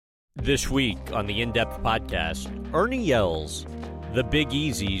This week on the In-Depth Podcast, Ernie Els, the Big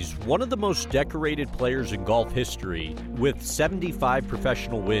Easy's one of the most decorated players in golf history, with 75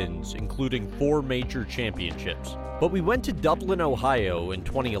 professional wins, including 4 major championships. But we went to Dublin, Ohio in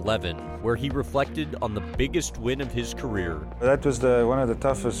 2011, where he reflected on the biggest win of his career. That was one of the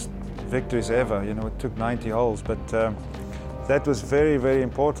toughest victories ever. You know, it took 90 holes, but that was very, very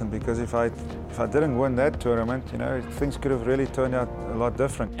important, because if I didn't win that tournament, you know, things could have really turned out a lot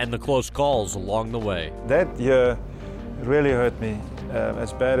different. And the close calls along the way. That year really hurt me,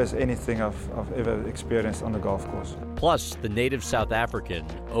 as bad as anything I've ever experienced on the golf course. Plus, the native South African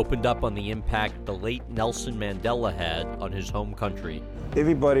opened up on the impact the late Nelson Mandela had on his home country.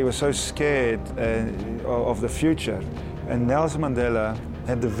 Everybody was so scared of the future, and Nelson Mandela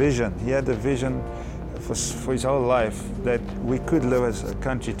had the vision. He had the vision for his whole life that we could live as a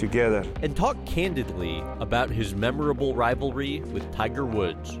country together. And talk candidly about his memorable rivalry with Tiger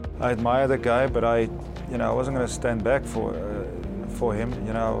Woods. I admire the guy, but I wasn't going to stand back for him.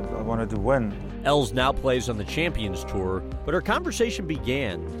 You know, I wanted to win. Els now plays on the Champions Tour, but our conversation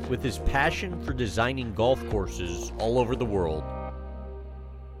began with his passion for designing golf courses all over the world.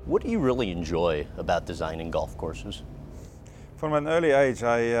 What do you really enjoy about designing golf courses? From an early age,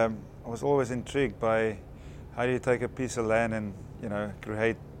 I was always intrigued by how do you take a piece of land and, you know,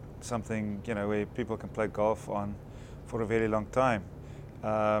 create something, you know, where people can play golf on for a very long time.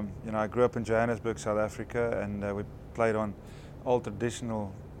 You know, I grew up in Johannesburg, South Africa, and we played on old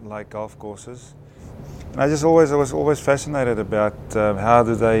traditional like golf courses. And I was always fascinated about how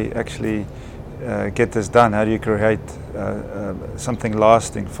do they actually get this done? How do you create something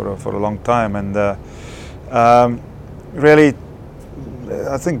lasting for a long time? And really,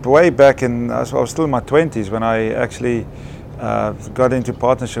 I think way back I was still in my 20s when I actually got into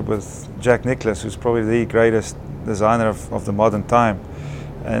partnership with Jack Nicklaus, who's probably the greatest designer of the modern time,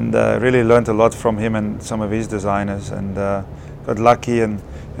 and really learned a lot from him and some of his designers, and got lucky in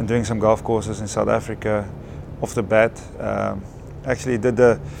doing some golf courses in South Africa off the bat. Actually did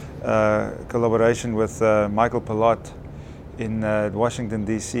the collaboration with Michael Pallott in Washington,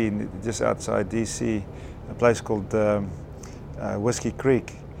 D.C., just outside D.C., a place called Whiskey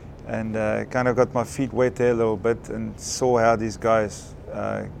Creek, and kind of got my feet wet there a little bit and saw how these guys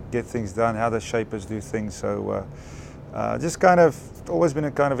get things done, how the shapers do things. So just kind of always been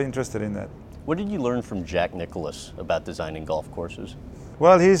kind of interested in that. What did you learn from Jack Nicklaus about designing golf courses?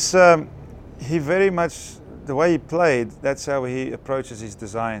 Well, he very much, the way he played, that's how he approaches his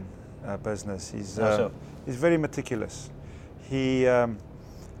design business. He's very meticulous.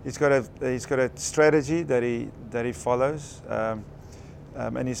 He's got a strategy that he follows.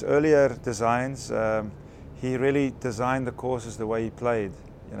 In his earlier designs, he really designed the courses the way he played.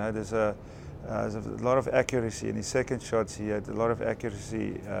 You know, there's a lot of accuracy in his second shots. He had a lot of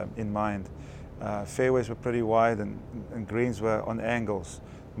accuracy in mind. Fairways were pretty wide, and greens were on angles.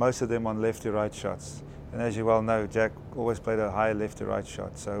 Most of them on left to right shots. And as you well know, Jack always played a high left to right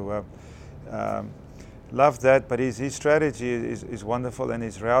shot. So. Love that, but his strategy is wonderful, and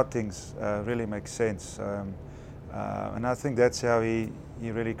his routings really make sense. And I think that's how he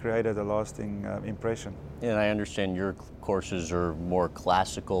really created a lasting impression. And I understand your courses are more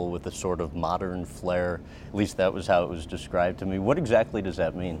classical with a sort of modern flair. At least that was how it was described to me. What exactly does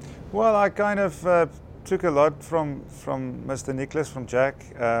that mean? Well, I kind of took a lot from Mr. Nicklaus, from Jack,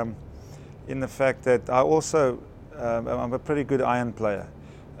 in the fact that I also, I'm a pretty good iron player.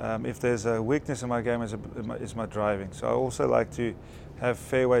 If there's a weakness in my game, is my driving. So I also like to have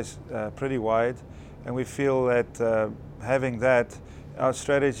fairways pretty wide, and we feel that having that, our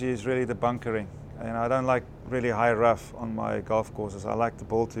strategy is really the bunkering. And I don't like really high rough on my golf courses. I like the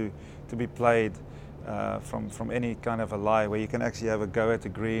ball to be played from any kind of a lie, where you can actually have a go at the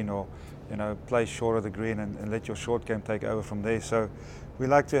green, or, you know, play short of the green and let your short game take over from there. So we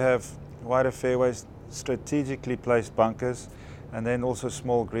like to have wider fairways, strategically placed bunkers, and then also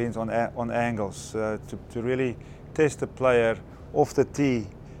small greens on angles to really test the player off the tee.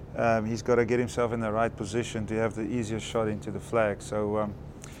 He's got to get himself in the right position to have the easiest shot into the flag. So,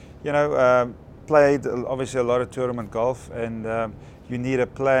 you know, played obviously a lot of tournament golf, and you need a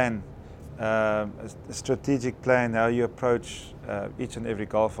plan, a strategic plan how you approach each and every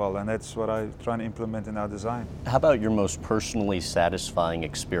golf hole, and that's what I try and implement in our design. How about your most personally satisfying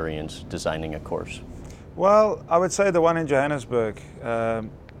experience designing a course? Well, I would say the one in Johannesburg.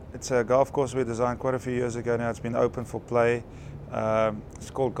 It's a golf course we designed quite a few years ago now. It's been open for play. It's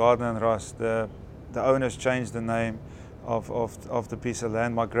called Gardner and Ross. The owners changed the name of the piece of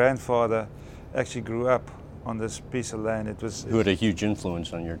land. My grandfather actually grew up on this piece of land. Who had a huge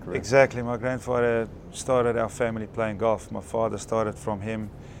influence on your career. Exactly. My grandfather started our family playing golf. My father started from him.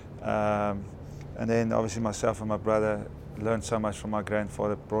 And then obviously myself and my brother learned so much from my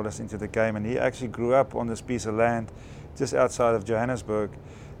grandfather, brought us into the game, and he actually grew up on this piece of land just outside of Johannesburg.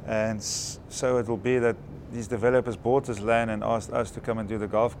 And so it will be that these developers bought this land and asked us to come and do the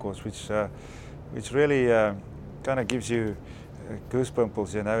golf course, which really kind of gives you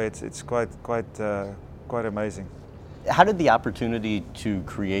goosebumps. You know, it's quite amazing. How did the opportunity to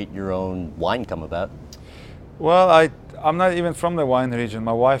create your own wine come about? Well, I'm not even from the wine region.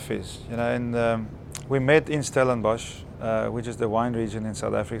 My wife is, you know, and we met in Stellenbosch, which is the wine region in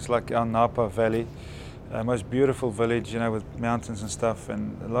South Africa. It's like our Napa Valley, most beautiful village, you know, with mountains and stuff,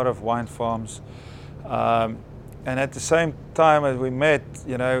 and a lot of wine farms. And at the same time as we met,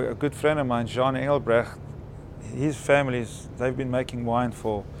 you know, a good friend of mine, Jean Engelbrecht, his families, they've been making wine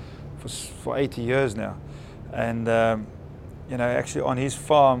for 80 years now. And you know, actually on his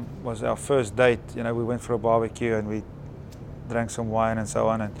farm was our first date. You know, we went for a barbecue and we drank some wine and so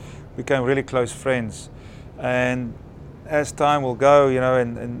on, and became really close friends. And as time will go, you know,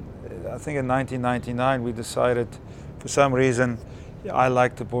 and I think in 1999 we decided, for some reason, I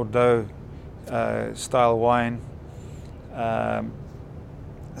liked the Bordeaux style wine.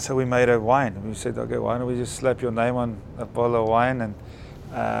 So we made a wine. We said, okay, why don't we just slap your name on a bottle of wine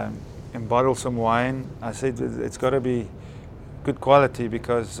and bottle some wine. I said it's got to be good quality,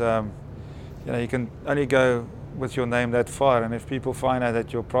 because you know, you can only go with your name that far, and if people find out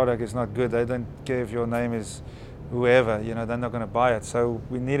that your product is not good, they don't care if your name is whoever, you know, they're not going to buy it. So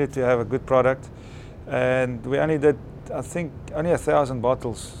we needed to have a good product, and we only did, I think, only 1,000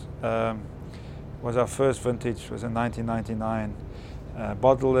 bottles. Was our first vintage, was in 1999.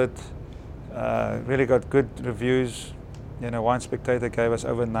 Bottled it, really got good reviews. You know, Wine Spectator gave us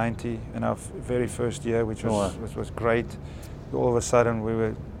over 90 in our very first year, which was great. All of a sudden,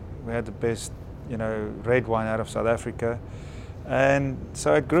 we had the best, you know, red wine out of South Africa, and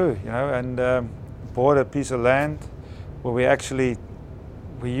so it grew, you know. And bought a piece of land where we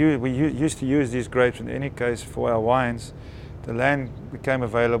used to use these grapes in any case for our wines. The land became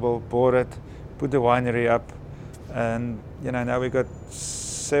available, bought it, put the winery up, and you know, now we got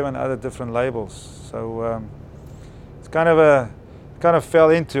 7 other different labels. So it's kind of fell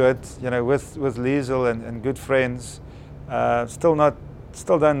into it, you know, with Liesel and good friends. Still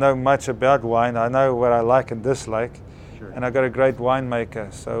don't know much about wine. I know what I like and dislike, sure. And I got a great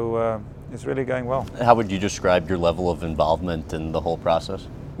winemaker, so it's really going well. How would you describe your level of involvement in the whole process?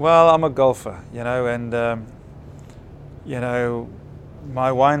 Well, I'm a golfer, you know, and you know, my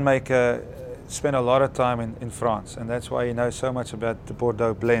winemaker spent a lot of time in France, and that's why he knows so much about the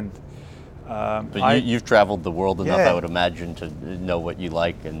Bordeaux blend. But you've traveled the world enough, I would imagine, to know what you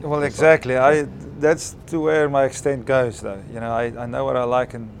like. And well, exactly. That's to where my extent goes, though. You know, I know what I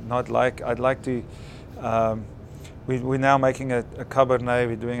like and not like. I'd like to. We're now making a Cabernet.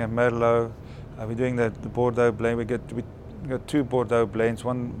 We're doing a Merlot. We're doing the Bordeaux blend. We got 2 Bordeaux blends,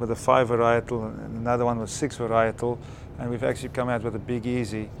 one with a 5 varietal and another one with 6 varietal. And we've actually come out with a Big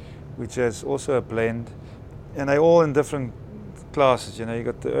Easy, which is also a blend, and they're all in different classes. You know, you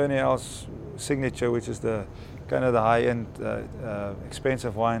got the Ernie Els Signature, which is the kind of the high-end,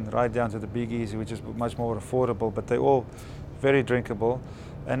 expensive wine, right down to the Big Easy, which is much more affordable, but they're all very drinkable.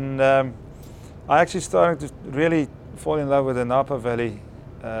 And I actually started to really fall in love with the Napa Valley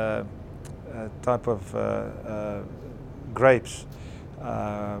type of grapes. You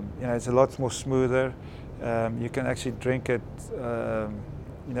know, it's a lot more smoother. You can actually drink it.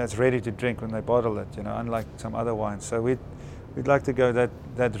 You know, it's ready to drink when they bottle it. You know, unlike some other wines. So we'd like to go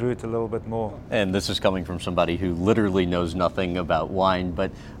that route a little bit more. And this is coming from somebody who literally knows nothing about wine,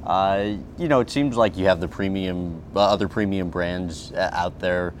 but you know, it seems like you have the premium, other premium brands out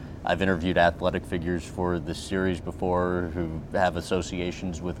there. I've interviewed athletic figures for this series before who have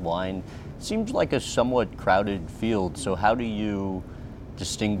associations with wine. It seems like a somewhat crowded field. So how do you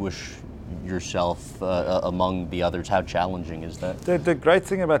distinguish yourself among the others? How challenging is that? The great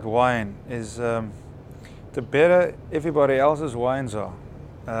thing about wine is the better everybody else's wines are,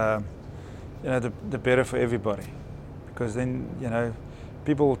 you know, the better for everybody, because then, you know,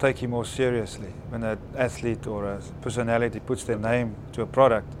 people will take you more seriously when an athlete or a personality puts their name to a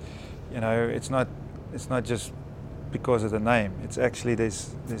product. You know, it's not just because of the name. It's actually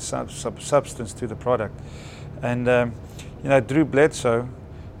there's substance to the product. And you know, Drew Bledsoe,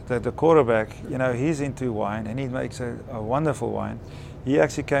 the quarterback, you know, he's into wine and he makes a wonderful wine. He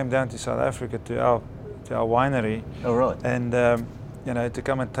actually came down to South Africa to our winery. Oh, really? And you know, to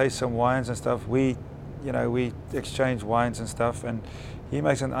come and taste some wines and stuff. We exchange wines and stuff, and he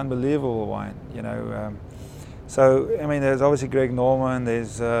makes an unbelievable wine. You know, so I mean, there's obviously Greg Norman.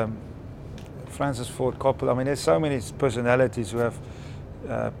 There's Francis Ford Coppola. I mean, there's so many personalities who have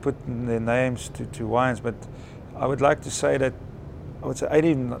put their names to wines, but I would like to say that I would say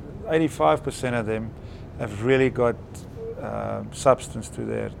 85% of them have really got substance to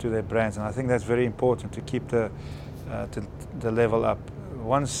their brands, and I think that's very important to keep the level up.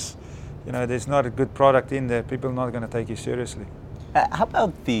 Once there's not a good product in there, people are not going to take you seriously. How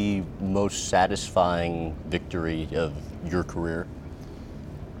about the most satisfying victory of your career?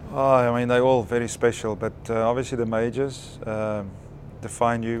 Oh, I mean, they're all very special, but obviously the majors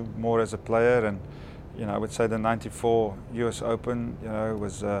define you more as a player, and I would say the '94 U.S. Open,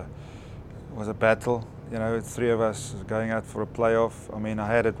 was a battle. Three of us going out for a playoff. I mean, I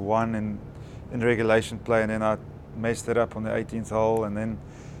had it won in regulation play, and then I messed it up on the 18th hole, and then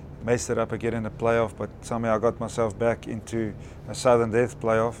messed it up again in the playoff. But somehow I got myself back into a sudden death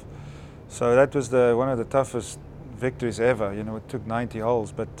playoff. So that was one of the toughest victories ever. It took 90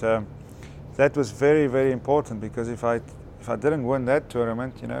 holes, but that was very, very important, because if I didn't win that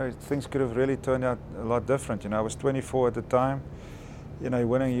tournament, things could have really turned out a lot different. I was 24 at the time.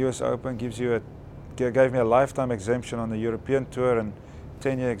 Winning US Open gave me a lifetime exemption on the European Tour and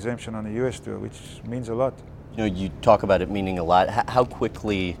 10-year exemption on the US Tour, which means a lot. You talk about it meaning a lot. How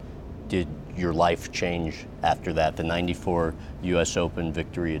quickly did your life change after that, the '94 US Open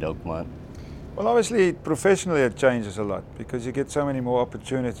victory at Oakmont? Well, obviously, professionally it changes a lot, because you get so many more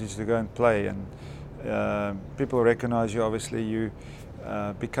opportunities to go and play, and people recognize you. Obviously, you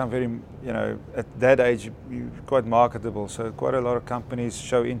become very, at that age, you're quite marketable. So quite a lot of companies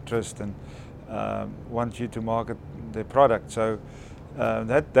show interest and want you to market their product. So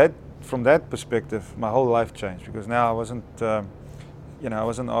that from that perspective, my whole life changed, because now I wasn't, I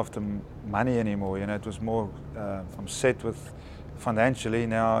wasn't after money anymore. It was more, I'm set with financially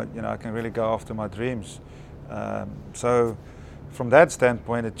now. I can really go after my dreams. So from that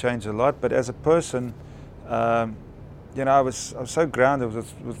standpoint, it changed a lot. But as a person, I was so grounded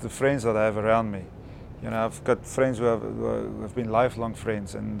with the friends that I have around me. I've got friends who have been lifelong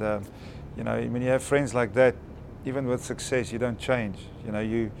friends, and when you have friends like that, even with success, you don't change.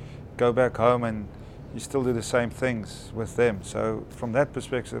 You go back home and you still do the same things with them. So from that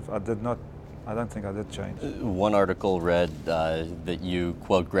perspective, I don't think I did change. One article read that you,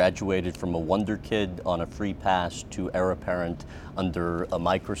 quote, graduated from a wonder kid on a free pass to heir apparent under a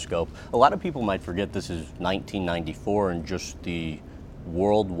microscope. A lot of people might forget this is 1994, and just the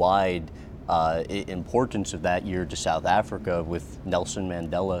worldwide importance of that year to South Africa, with Nelson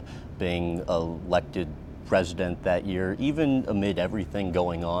Mandela being elected president that year. Even amid everything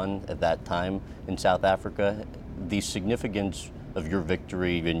going on at that time in South Africa, the significance of your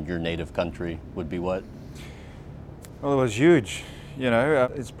victory in your native country would be what? Well, it was huge.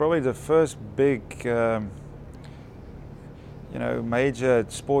 It's probably the first big, major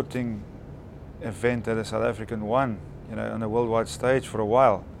sporting event that a South African won, on a worldwide stage for a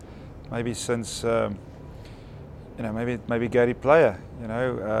while. Maybe since, maybe Gary Player.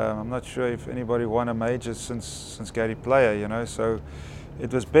 I'm not sure if anybody won a major since Gary Player. So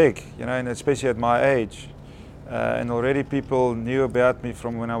it was big, and especially at my age. And already people knew about me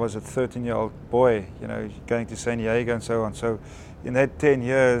from when I was a 13-year-old boy, going to San Diego and so on. So in that 10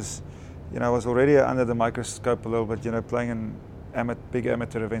 years, I was already under the microscope a little bit, playing in big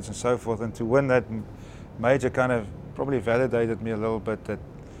amateur events and so forth. And to win that major kind of probably validated me a little bit, that,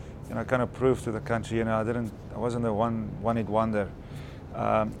 kind of proved to the country, I wasn't a one-hit wonder.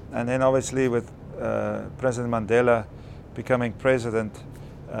 And then obviously with President Mandela becoming president,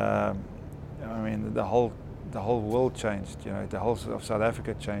 the whole world changed. The whole of South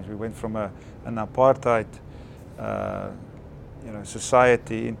Africa changed. We went from an apartheid,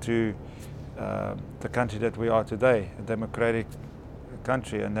 society into the country that we are today, a democratic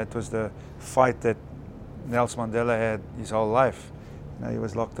country, and that was the fight that Nelson Mandela had his whole life. He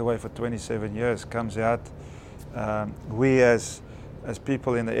was locked away for 27 years. Comes out. We as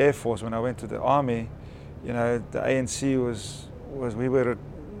people in the Air Force, when I went to the Army, the ANC was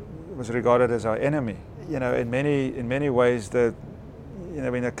regarded as our enemy. In many ways,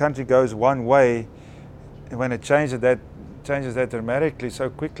 when a country goes one way, when it changes that dramatically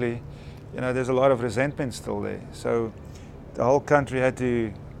so quickly, there's a lot of resentment still there. So the whole country had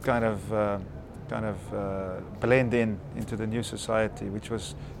to kind of blend into the new society, which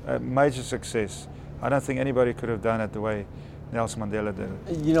was a major success. I don't think anybody could have done it the way Nelson Mandela did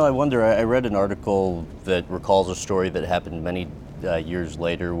it. I wonder, I read an article that recalls a story that happened many years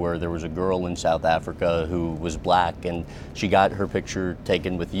later, where there was a girl in South Africa who was black, and she got her picture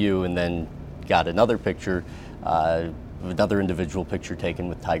taken with you, and then got another picture, another individual picture taken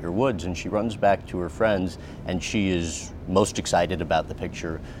with Tiger Woods, and she runs back to her friends, and she is most excited about the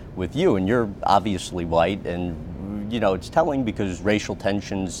picture with you, and you're obviously white, and it's telling because racial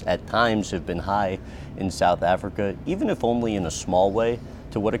tensions at times have been high in South Africa, even if only in a small way.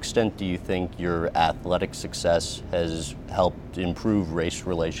 To what extent do you think your athletic success has helped improve race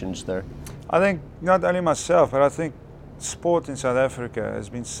relations there? I think not only myself, but I think sport in South Africa has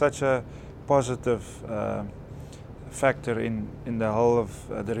been such a positive factor in the whole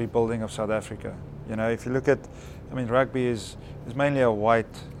of the rebuilding of South Africa. If you look at, rugby is mainly a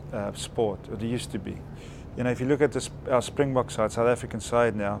white sport, or it used to be. If you look at our Springbok side, South African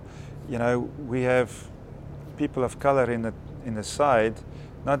side now, we have people of color in the side,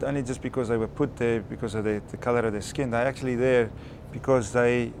 not only just because they were put there because of the color of their skin, they're actually there because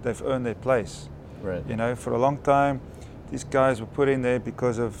they've earned their place. Right. For a long time, these guys were put in there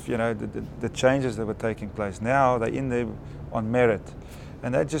because of the changes that were taking place. Now they're in there on merit,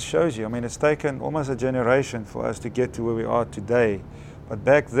 and that just shows you. It's taken almost a generation for us to get to where we are today, but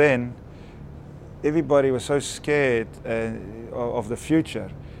back then, everybody was so scared of the future,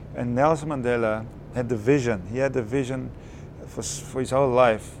 and Nelson Mandela had the vision. He had the vision for his whole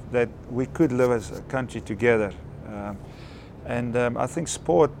life that we could live as a country together. And I think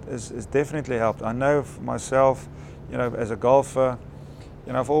sport has definitely helped. I know for myself, as a golfer,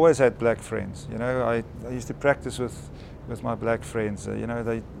 I've always had black friends. I used to practice with my black friends.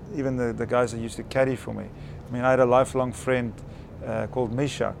 Even the guys that used to caddy for me. I had a lifelong friend called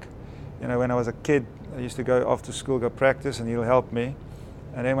Mishak. When I was a kid, I used to go after school, go practice, and he'll help me.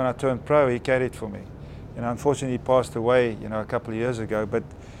 And then when I turned pro, he caddied for me. Unfortunately, he passed away, a couple of years ago. But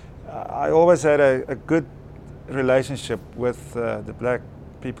I always had a good relationship with the black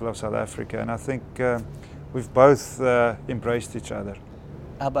people of South Africa, and I think we've both embraced each other.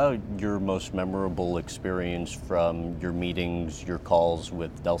 How about your most memorable experience from your meetings, your calls with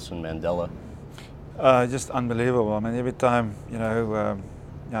Nelson Mandela? Just unbelievable. Every time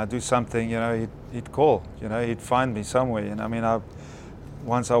I do something, he'd call. He'd find me somewhere.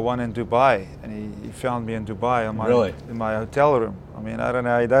 Once I won in Dubai, and he found me in Dubai in my hotel room. I don't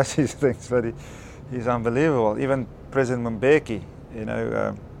know how he does these things, but he's unbelievable. Even President Mbeki,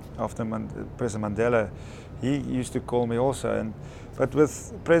 after President Mandela, he used to call me also. But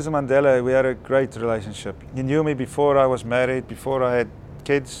with President Mandela, we had a great relationship. He knew me before I was married, before I had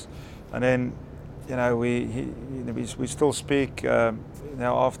kids, and then we still speak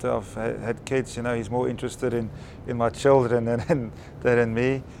now after I've had kids. He's more interested in my children than in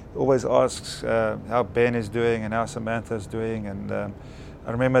me. Always asks how Ben is doing and how Samantha is doing. And I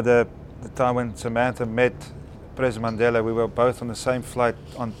remember the time when Samantha met President Mandela. We were both on the same flight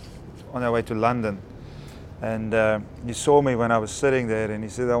on our way to London. And he saw me when I was sitting there, and he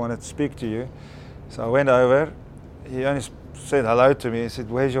said, "I want to speak to you." So I went over. He only said hello to me. He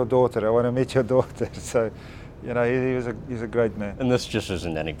said, "Where's your daughter? I want to meet your daughter." So, he's a great man. And this just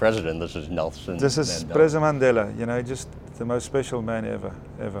isn't any president. This is Nelson. This is Mandela. President Mandela. Just the most special man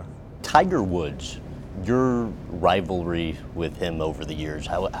ever. Tiger Woods, your rivalry with him over the years.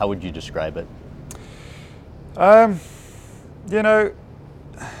 How would you describe it?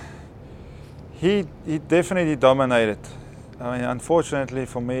 He definitely dominated. Unfortunately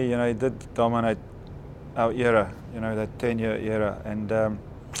for me, he did dominate our era, that 10-year era. And,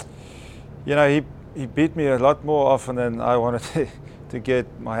 he beat me a lot more often than I wanted to get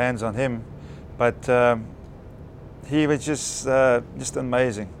my hands on him. But he was just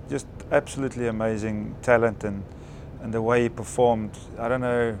amazing, just absolutely amazing talent and the way he performed. I don't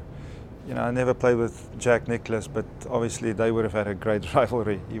know, I never played with Jack Nicklaus, but obviously they would have had a great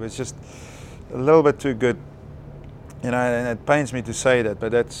rivalry. He was just a little bit too good, and it pains me to say that,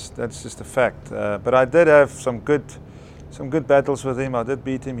 but that's just a fact. But I did have some good battles with him. I did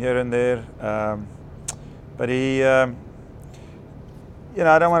beat him here and there, but he, I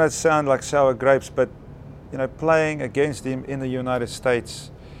don't want to sound like sour grapes, but playing against him in the United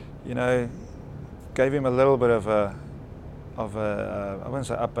States, gave him a little bit of a I wouldn't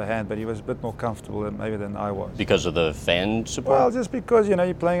say upper hand, but he was a bit more comfortable than I was. Because of the fan support? Well, just because,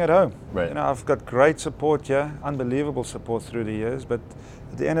 you're playing at home. Right. I've got great support here, unbelievable support through the years, but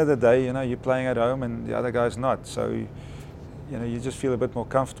at the end of the day, you're playing at home and the other guy's not. So, you just feel a bit more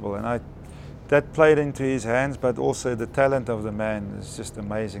comfortable. And that played into his hands, but also the talent of the man is just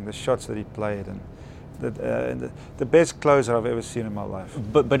amazing. The shots that he played, and the best closer I've ever seen in my life.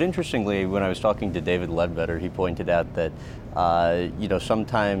 But interestingly, when I was talking to David Ledbetter, he pointed out that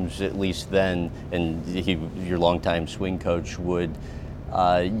sometimes, at least then, and your longtime swing coach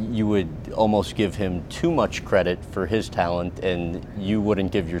you would almost give him too much credit for his talent, and you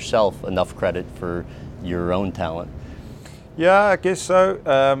wouldn't give yourself enough credit for your own talent. Yeah, I guess so.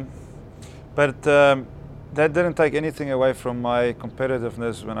 But that didn't take anything away from my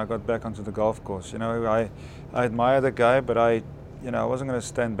competitiveness when I got back onto the golf course. You know, I admired the guy, but I wasn't going to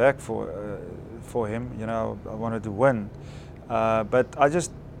stand back for him. You know, I wanted to win, but I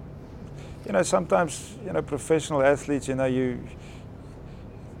just, sometimes, professional athletes,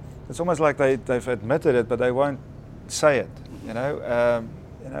 it's almost like they've admitted it, but they won't say it. And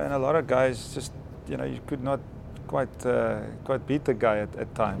a lot of guys just, you could not quite beat the guy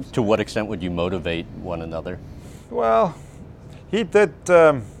at times. To what extent would you motivate one another? Well, he did.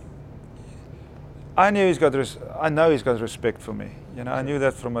 I know he's got respect for me. I knew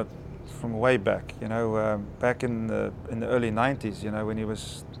that from way back. Back in the early '90s. When he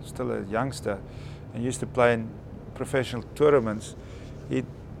was still a youngster, and used to play in professional tournaments, he'd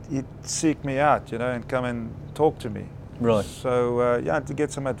seek me out, and come and talk to me. Really? So to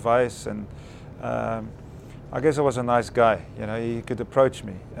get some advice, and I guess I was a nice guy. He could approach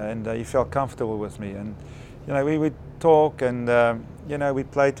me, and he felt comfortable with me, and we would talk, and we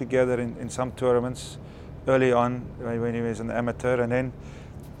played together in some tournaments early on when he was an amateur, and then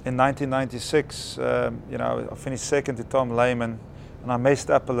in 1996, I finished second to Tom Lehman, and I messed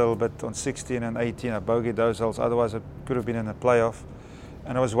up a little bit on 16 and 18. I bogeyed those holes, otherwise I could have been in the playoff.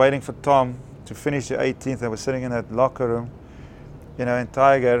 And I was waiting for Tom to finish the 18th. I was sitting in that locker room, and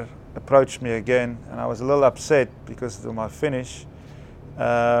Tiger approached me again, and I was a little upset because of my finish.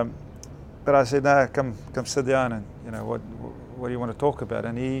 But I said, "No, come sit down, and what do you want to talk about?"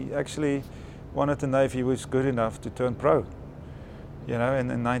 And he actually wanted to know if he was good enough to turn pro, in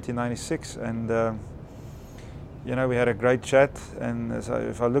 1996. And we had a great chat. And so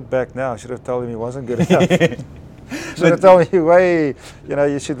if I look back now, I should have told him he wasn't good enough. Should have told me,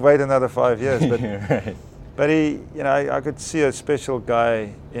 you should wait another 5 years. But Right. but he, I could see a special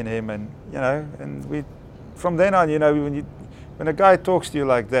guy in him, and and we, from then on, when a guy talks to you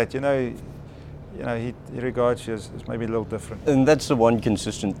like that, he regards you as maybe a little different. And that's the one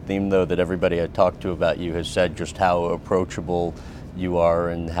consistent theme, though, that everybody I talked to about you has said, just how approachable you are,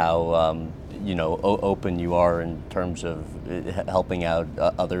 and how open you are in terms of helping out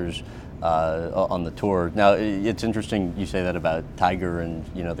others on the tour. Now, it's interesting you say that about Tiger and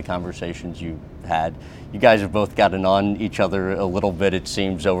the conversations you had. You guys have both gotten on each other a little bit, it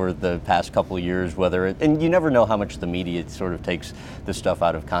seems, over the past couple of years. And you never know how much the media sort of takes this stuff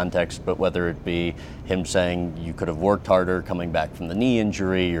out of context. But whether it be him saying you could have worked harder coming back from the knee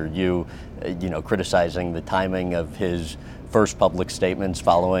injury, or you criticizing the timing of his first public statements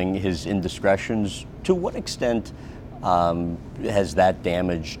following his indiscretions, to what extent has that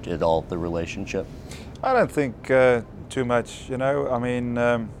damaged at all the relationship? I don't think too much. I mean,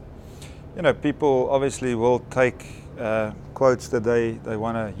 people obviously will take quotes that they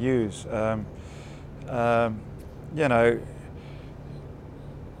want to use.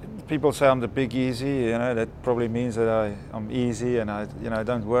 People say I'm the big easy. That probably means that I'm easy and I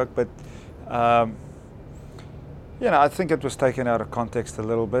don't work. But I think it was taken out of context a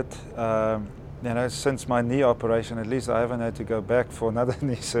little bit. Since my knee operation, at least I haven't had to go back for another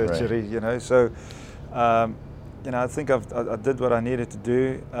knee surgery. Right. So I think I did what I needed to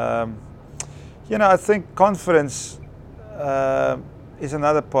do. I think confidence is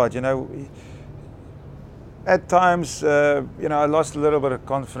another part. At times, I lost a little bit of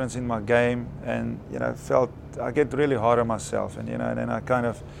confidence in my game, and felt I get really hard on myself, and and then I kind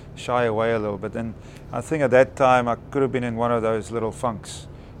of shy away a little bit. And I think at that time I could have been in one of those little funks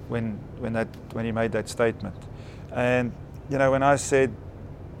when he made that statement. And when I said,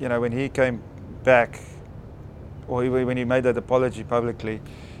 when he came back, or when he made that apology publicly,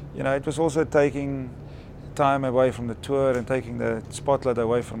 it was also taking time away from the tour and taking the spotlight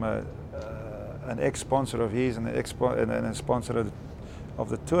away from an ex-sponsor of his and a sponsor of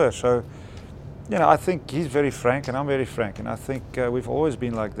the tour. So, I think he's very frank and I'm very frank, and I think we've always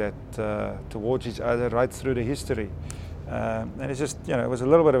been like that towards each other right through the history. And it's just, it was a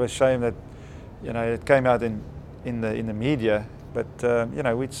little bit of a shame that, it came out in the media, but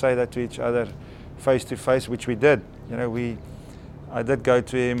we'd say that to each other face to face, which we did. I did go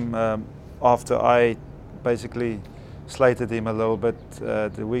to him after I basically slated him a little bit.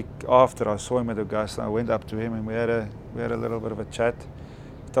 The week after I saw him at Augusta, I went up to him and we had a little bit of a chat.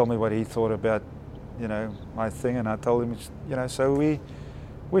 He told me what he thought about, my thing, and I told him, so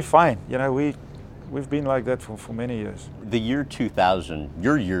we're fine. We've been like that for many years. The year 2000,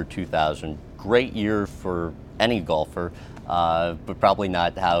 your year 2000, great year for any golfer, but probably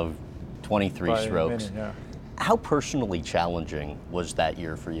not how 23 By strokes. many, yeah. How personally challenging was that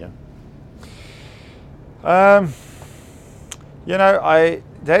year for you? That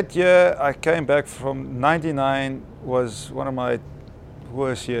year I came back from 99 was one of my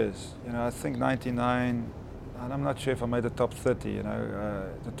worst years. I think 99 and I'm not sure if I made the top 30,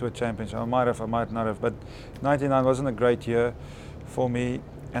 the Tour Championship. I might have, I might not have, but 99 wasn't a great year for me,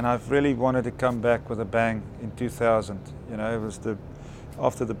 and I've really wanted to come back with a bang in 2000. It was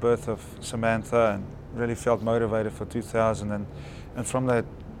after the birth of Samantha, and really felt motivated for 2000, and from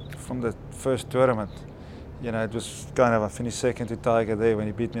the first tournament, it was kind of, I finished second to Tiger there when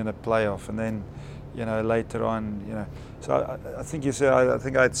he beat me in the playoff, and then later on, so I think you said, I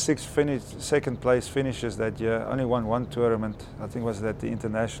think I had 6 second place finishes that year. Only won one tournament, I think was at the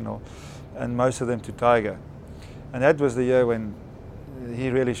International, and most of them to Tiger. And that was the year when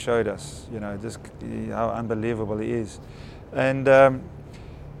he really showed us, just how unbelievable he is. And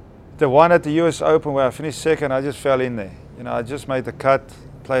the one at the US Open where I finished second, I just fell in there. I just made the cut,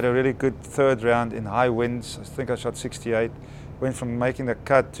 played a really good third round in high winds. I think I shot 68. Went from making the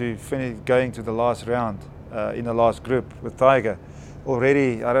cut to going to the last round in the last group with Tiger.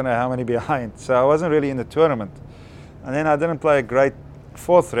 Already, I don't know how many behind. So I wasn't really in the tournament. And then I didn't play a great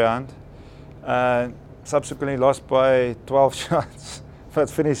fourth round. Subsequently lost by 12 shots, but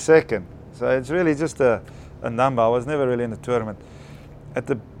finished second. So it's really just a number. I was never really in the tournament. At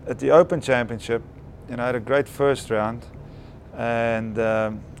the Open Championship, I had a great first round, and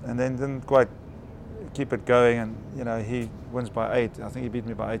then didn't quite keep it going, and he wins by 8. I think he beat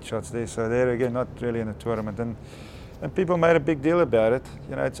me by 8 shots there. So there again, not really in the tournament, and people made a big deal about it.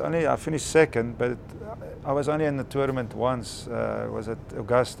 It's only I finished second, but I was only in the tournament once. Was at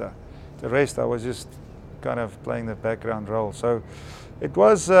Augusta. The rest I was just kind of playing the background role. So it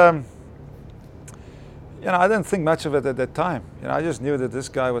was. I didn't think much of it at that time. I just knew that this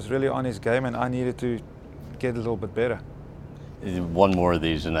guy was really on his game, and I needed to get a little bit better. One more of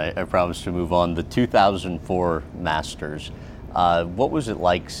these, and I promise to move on. The 2004 Masters. What was it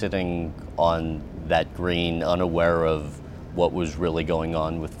like sitting on that green, unaware of what was really going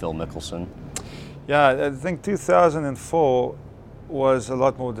on with Phil Mickelson? Yeah, I think 2004 was a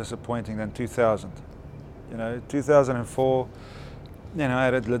lot more disappointing than 2000. 2004, I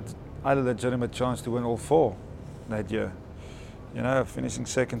had a legitimate chance to win all 4 that year. Finishing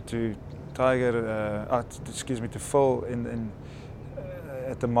second to Tiger, to Phil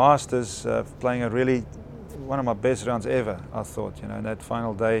at the Masters, playing one of my best rounds ever, I thought. In that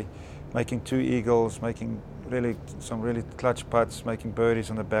final day, making 2 eagles, making some really clutch putts, making birdies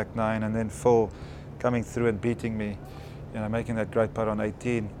on the back 9, and then Phil coming through and beating me, making that great putt on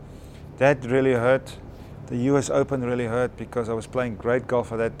 18. That really hurt. The US Open really hurt because I was playing great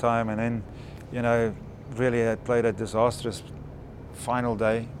golf at that time, and then, really had played a disastrous final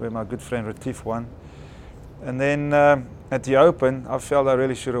day where my good friend Retief won. And then at the Open, I felt I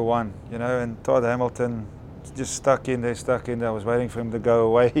really should have won, and Todd Hamilton just stuck in there. I was waiting for him to go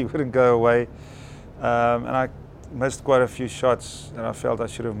away. He wouldn't go away. And I missed quite a few shots that I felt I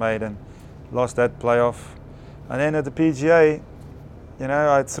should have made and lost that playoff. And then at the PGA,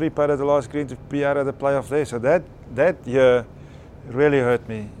 I had 3 putted the last green to be out of the playoff there. So that year really hurt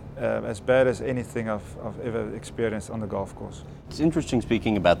me as bad as anything I've ever experienced on the golf course. It's interesting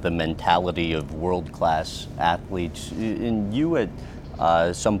speaking about the mentality of world-class athletes. And you at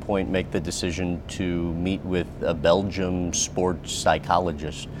some point make the decision to meet with a Belgium sports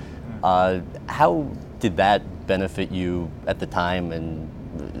psychologist. How did that benefit you at the time, and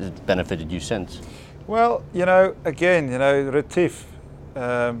it benefited you since? Well, again, Retief,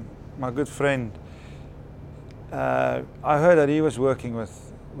 my good friend, I heard that he was working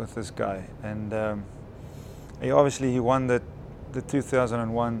with this guy, and he won the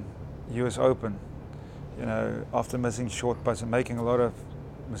 2001 US Open, after missing short putts and making a lot of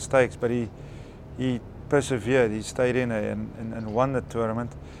mistakes, but he persevered. He stayed in there and won the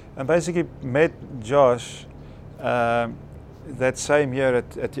tournament, and basically met Josh that same year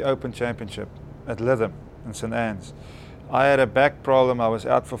at the Open Championship at Lytham in St. Anne's. I had a back problem. I was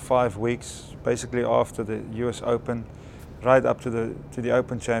out for 5 weeks, basically after the US Open, right up to the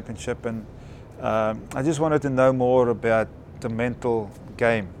Open Championship, and I just wanted to know more about the mental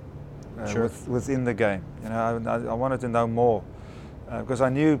game, Sure. within the game. I wanted to know more because I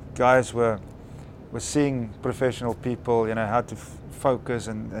knew guys were seeing professional people, how to focus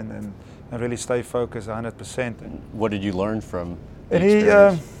and really stay focused 100%. What did you learn from the And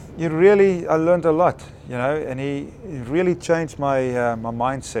experience? I learned a lot, and he really changed my my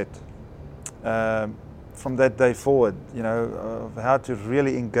mindset from that day forward, of how to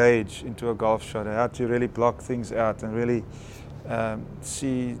really engage into a golf shot, how to really block things out and really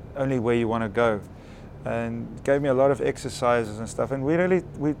see only where you want to go, and gave me a lot of exercises and stuff, and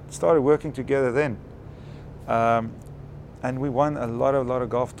we started working together then, and we won a lot of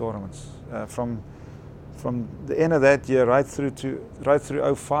golf tournaments from the end of that year right through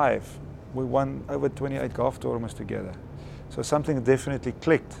 05. we won over 28 golf tournaments together. So something definitely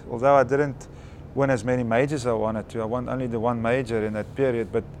clicked. Although I didn't win as many majors as I wanted to. I won only the one major in that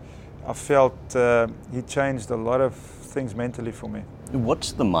period, but I felt he changed a lot of things mentally for me.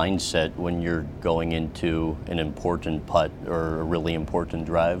 What's the mindset when you're going into an important putt or a really important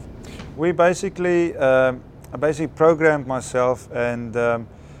drive? We basically, I basically programmed myself, and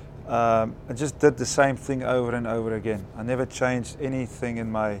I just did the same thing over and over again. I never changed anything in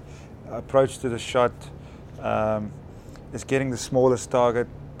my approach to the shot. It's getting the smallest target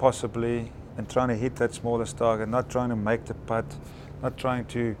possibly and trying to hit that smallest target, not trying to make the putt, not trying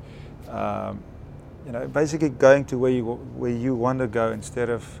to, basically going to where you want to go instead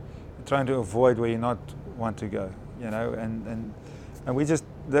of trying to avoid where you not want to go, and we just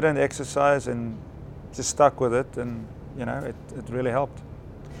did an exercise and just stuck with it, and it really helped.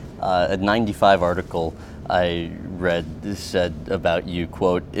 A 95 article I read said about you,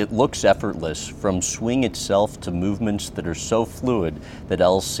 quote, "It looks effortless, from swing itself to movements that are so fluid that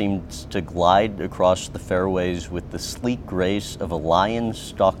Els seems to glide across the fairways with the sleek grace of a lion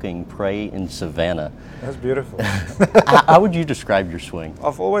stalking prey in savannah." That's beautiful. How would you describe your swing?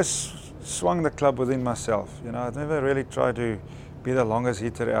 I've always swung the club within myself. I've never really tried to be the longest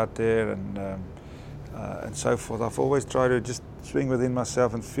hitter out there and so forth. I've always tried to just swing within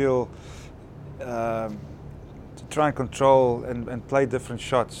myself and feel, to try and control and play different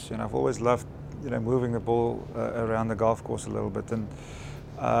shots. I've always loved, moving the ball around the golf course a little bit. And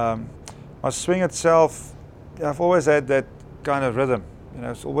my swing itself, I've always had that kind of rhythm.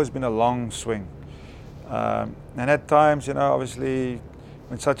 It's always been a long swing. And at times, obviously,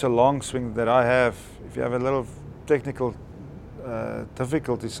 when such a long swing that I have, if you have a little technical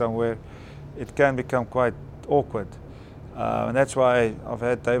difficulty somewhere, it can become quite awkward. And that's why I've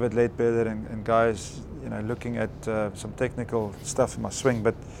had David Ledbetter and guys, looking at some technical stuff in my swing.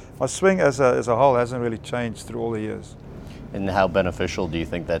 But my swing as a whole hasn't really changed through all the years. And how beneficial do you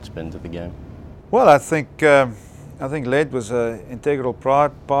think that's been to the game? Well, I think Led was an integral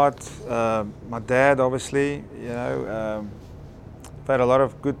part. My dad, obviously, I've had a lot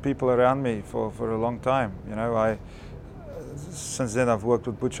of good people around me for a long time. Since then I've worked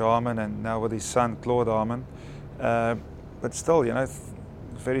with Butch Harmon and now with his son Claude Harmon. But still,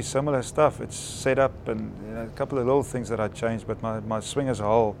 very similar stuff. It's set up and a couple of little things that I changed, but my swing as a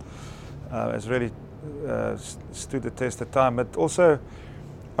whole has really stood the test of time. But also,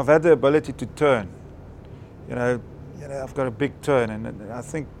 I've had the ability to turn. I've got a big turn, and I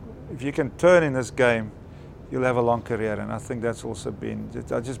think if you can turn in this game, you'll have a long career. And I think that's also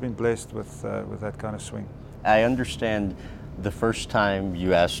I've just been blessed with that kind of swing. I understand the first time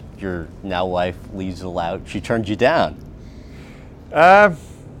you asked your now wife, Liesl, out, she turned you down.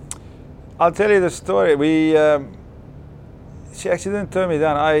 I'll tell you the story. She actually didn't turn me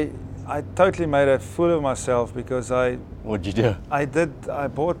down. I totally made a fool of myself because What'd you do? I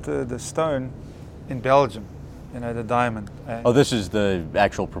bought the stone in Belgium, the diamond. This is the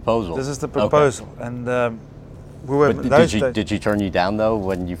actual proposal. This is the proposal, okay. And we were. But did she turn you down though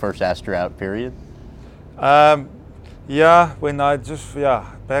when you first asked her out? Period. Yeah,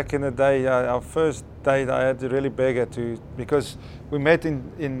 back in the day, our first date, I had to really beg her because we met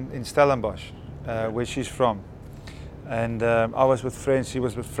in Stellenbosch, where she's from, and I was with friends, she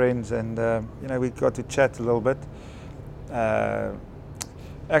was with friends, and we got to chat a little bit.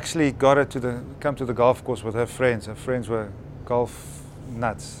 Actually, got her to come to the golf course with her friends. Her friends were golf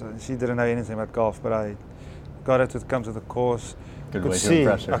nuts. She didn't know anything about golf, but I got her to come to the course. Good way to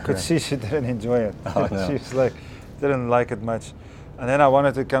impress her. I could see she didn't enjoy it. Oh, no. She was didn't like it much. And then I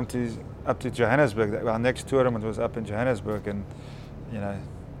wanted to come up to Johannesburg. Our next tournament was up in Johannesburg, and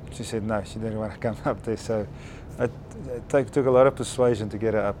she said no, she didn't want to come up there. So it took a lot of persuasion to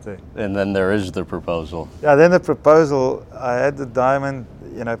get her up there. And then there is the proposal. Yeah, then the proposal. I had the diamond,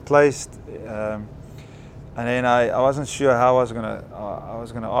 placed, and then I wasn't sure how I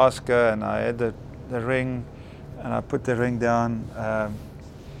was gonna ask her, and I had the ring, and I put the ring down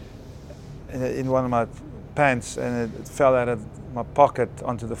in one of my pants, and it fell out of my pocket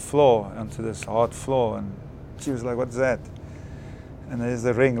onto the floor, onto this hard floor, and she was like, "What's that?" And there's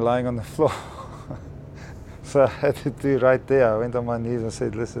the ring lying on the floor. So I had to do right there. I went on my knees and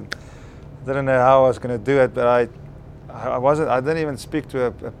said, "Listen, I didn't know how I was going to do it, but I didn't even speak to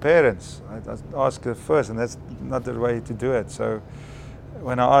her parents. I asked her first, and that's not the way to do it." So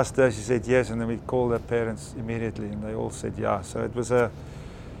when I asked her, she said yes, and then we called her parents immediately, and they all said yeah. So it was a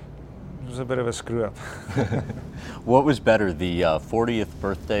bit of a screw up. What was better, the 40th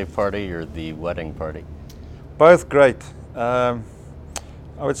birthday party or the wedding party? Both great. I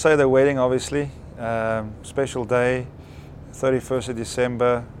would say the wedding, obviously. Special day, 31st of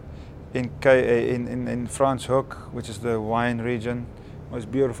December. in Franschhoek, which is the wine region.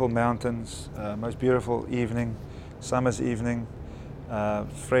 Most beautiful mountains, most beautiful evening, summer's evening.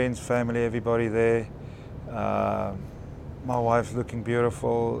 Friends, family, everybody there. My wife looking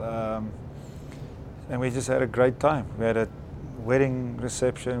beautiful, and we just had a great time. We had a wedding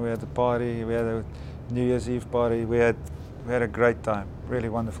reception, we had the party, we had a New Year's Eve party. We had a great time, really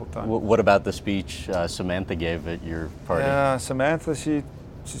wonderful time. What about the speech Samantha gave at your party? Yeah, Samantha,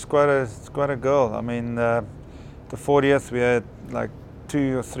 she's quite a girl. I mean, the 40th we had like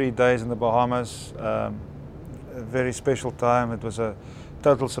 2 or 3 days in the Bahamas. A very special time. It was a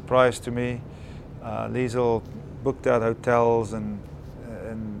total surprise to me. Liesl booked out hotels and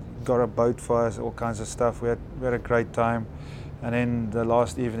got a boat for us, all kinds of stuff. We had a great time. And then the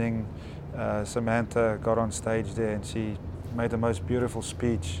last evening, Samantha got on stage there and she made the most beautiful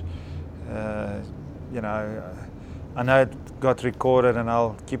speech. You know, I know it got recorded and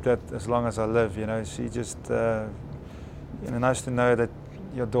I'll keep that as long as I live. You know, she just, you know, nice to know that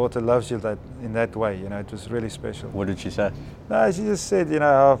your daughter loves you in that way. You know, it was really special. What did she say? No, she just said, you know,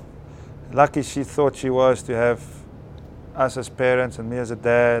 how lucky she thought she was to have us as parents and me as a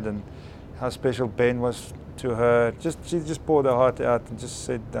dad, and how special Ben was to her. She just poured her heart out and just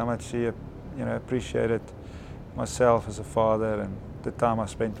said how much she, you know, appreciated myself as a father and the time I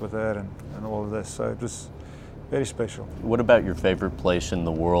spent with her and all of this. So it was very special. What about your favorite place in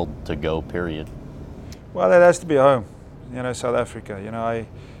the world to go, period? Well, it has to be home. You know, South Africa. You know,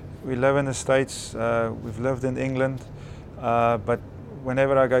 we live in the States. We've lived in England, but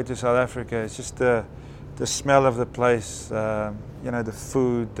whenever I go to South Africa, it's just the smell of the place. You know, the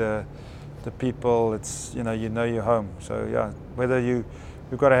food, the people. It's you know you're home. So yeah, whether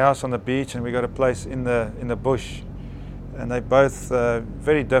we've got a house on the beach and we got a place in the bush, and they're both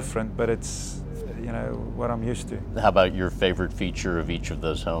very different, but it's you know what I'm used to. How about your favorite feature of each of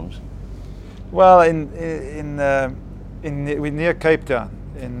those homes? Well, we're near Cape Town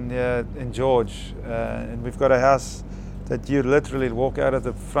in George, and we've got a house that you literally walk out of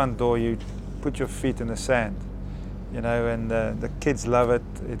the front door, you put your feet in the sand, you know, and the kids love it.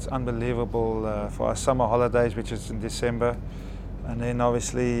 It's unbelievable for our summer holidays, which is in December, and then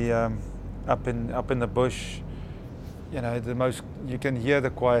obviously up in the bush, you know, you can hear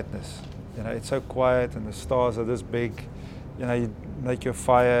the quietness. You know, it's so quiet, and the stars are this big. You know, you make your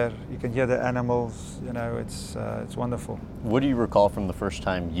fire, you can hear the animals, you know, it's wonderful. What do you recall from the first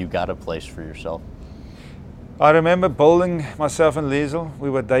time you got a place for yourself? I remember building myself and Liesl. We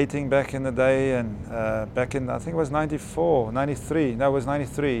were dating back in the day, and back in, I think it was 93,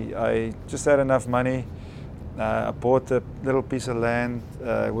 I just had enough money. I bought a little piece of land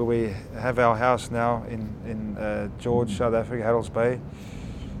where we have our house now in George, South Africa, Harold's Bay,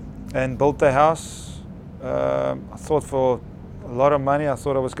 and built the house. I thought for a lot of money, I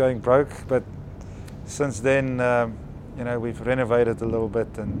thought I was going broke, but since then, you know, we've renovated a little bit,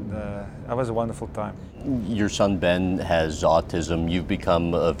 and it was a wonderful time. Your son Ben has autism. You've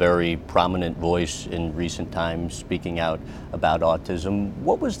become a very prominent voice in recent times speaking out about autism.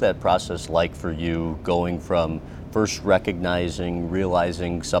 What was that process like for you, going from first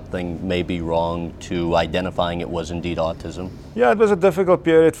realizing something may be wrong to identifying it was indeed autism? Yeah, it was a difficult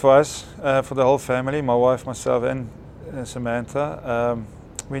period for us, for the whole family, my wife, myself, and Samantha.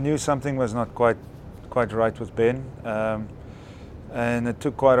 We knew something was not quite right with Ben, and it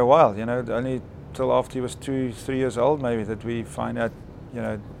took quite a while, you know, only till after he was 2-3 years old maybe that we find out, you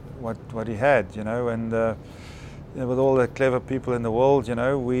know, what he had, you know, and you know, with all the clever people in the world, you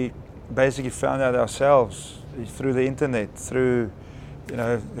know, we basically found out ourselves through the internet, through, you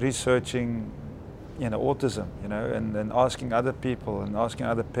know, researching, you know, autism, you know, and asking other people and asking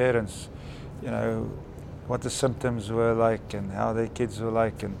other parents, you know, what the symptoms were like and how their kids were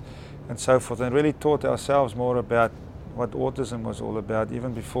like and so forth, and really taught ourselves more about what autism was all about,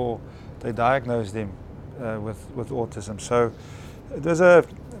 even before they diagnosed him with autism. So it was a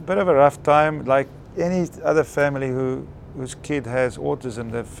bit of a rough time, like any other family whose kid has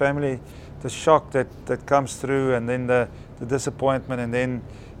autism. The shock that comes through, and then the disappointment, and then,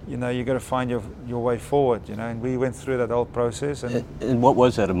 you know, you got to find your way forward, you know, and we went through that whole process. And what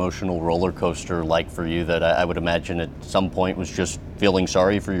was that emotional roller coaster like for you that I would imagine at some point was just feeling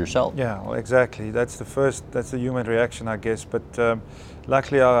sorry for yourself? Yeah, well, exactly. That's the human reaction, I guess. But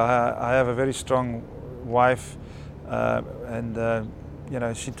luckily I have a very strong wife, and you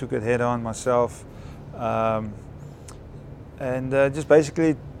know, she took it head on, myself, and just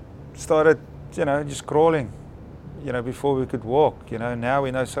basically started, you know, just crawling, you know, before we could walk. You know, now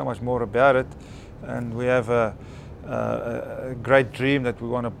we know so much more about it, and we have a great dream that we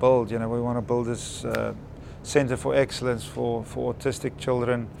want to build. You know, we want to build this Center for Excellence for autistic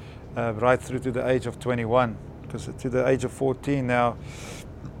children, right through to the age of 21. Because to the age of 14 now,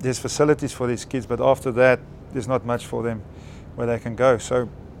 there's facilities for these kids, but after that, there's not much for them where they can go. So,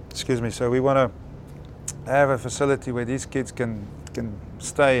 so we want to have a facility where these kids can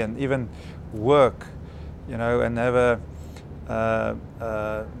stay and even work, and have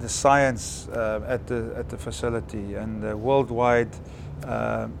the science at the facility, and the worldwide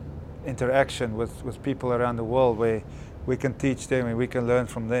interaction with people around the world where we can teach them and we can learn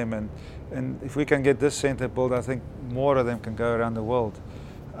from them. And if we can get this center built, I think more of them can go around the world.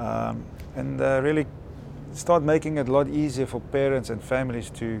 And really start making it a lot easier for parents and families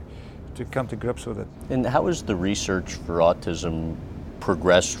to come to grips with it. And how has the research for autism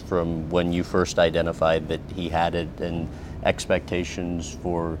progressed from when you first identified that he had it, and expectations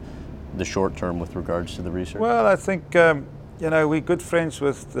for the short term with regards to the research? Well, I think we're good friends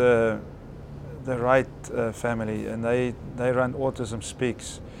with the Wright family, and they run Autism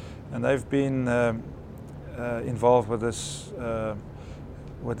Speaks, and they've been involved with this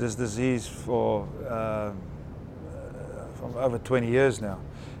disease for over 20 years now,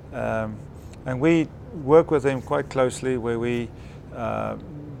 and we work with them quite closely, where we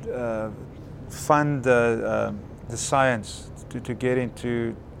fund the science to get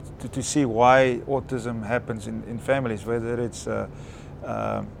into to see why autism happens in families, whether it's in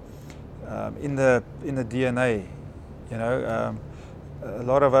the DNA. A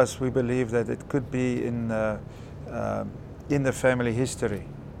lot of us, we believe that it could be in the family history,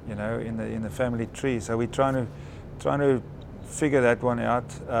 in the family tree. So we're trying to figure that one out.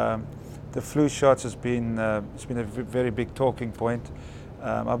 The flu shots has been it's been a very big talking point.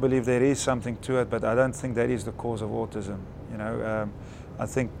 I believe there is something to it, but I don't think that is the cause of autism. I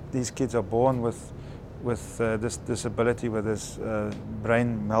think these kids are born with this disability, with this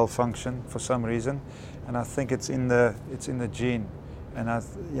brain malfunction for some reason, and I think it's in the gene. And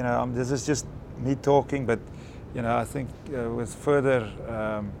this is just me talking, but I think with further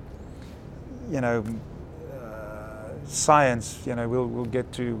science, we'll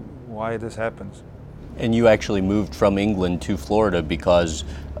get to why this happens. And you actually moved from England to Florida because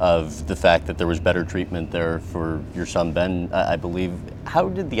of the fact that there was better treatment there for your son Ben, I believe. How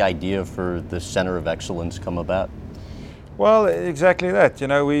did the idea for the Center of Excellence come about? Well, exactly that.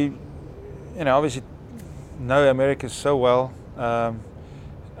 We obviously know America so well,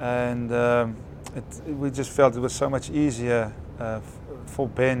 and we just felt it was so much easier for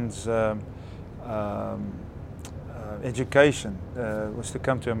Ben's education was to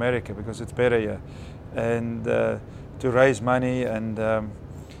come to America, because it's better here, and to raise money and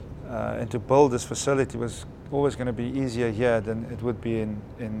to build this facility was always going to be easier here than it would be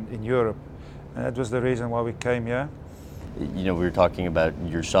in Europe, and that was the reason why we came here. We were talking about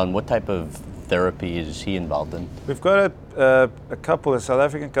your son. What type of therapy is he involved in? We've got a couple, a South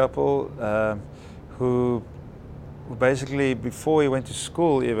African couple, who basically, before he went to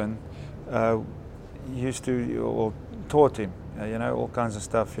school even, used to, or taught him, all kinds of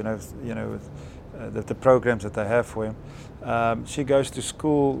stuff, with the programs that they have for him. She goes to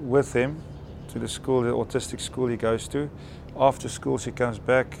school with him, to the autistic school he goes to. After school, she comes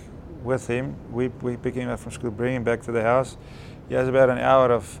back with him. We pick him up from school, bring him back to the house. He has about an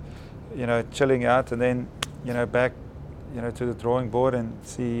hour of, chilling out, and then, back, to the drawing board, and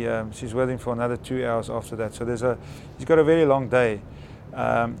she's with him for another 2 hours after that. So he's got a very long day.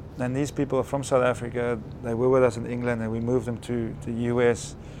 And these people are from South Africa. They were with us in England, and we moved them to the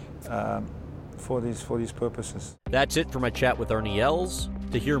US for these purposes. That's it for my chat with Ernie Els.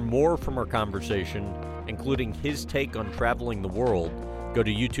 To hear more from our conversation, including his take on traveling the world, go to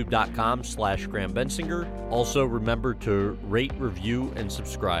youtube.com/Graham Bensinger. Also, remember to rate, review, and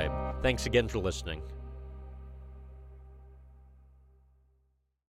subscribe. Thanks again for listening.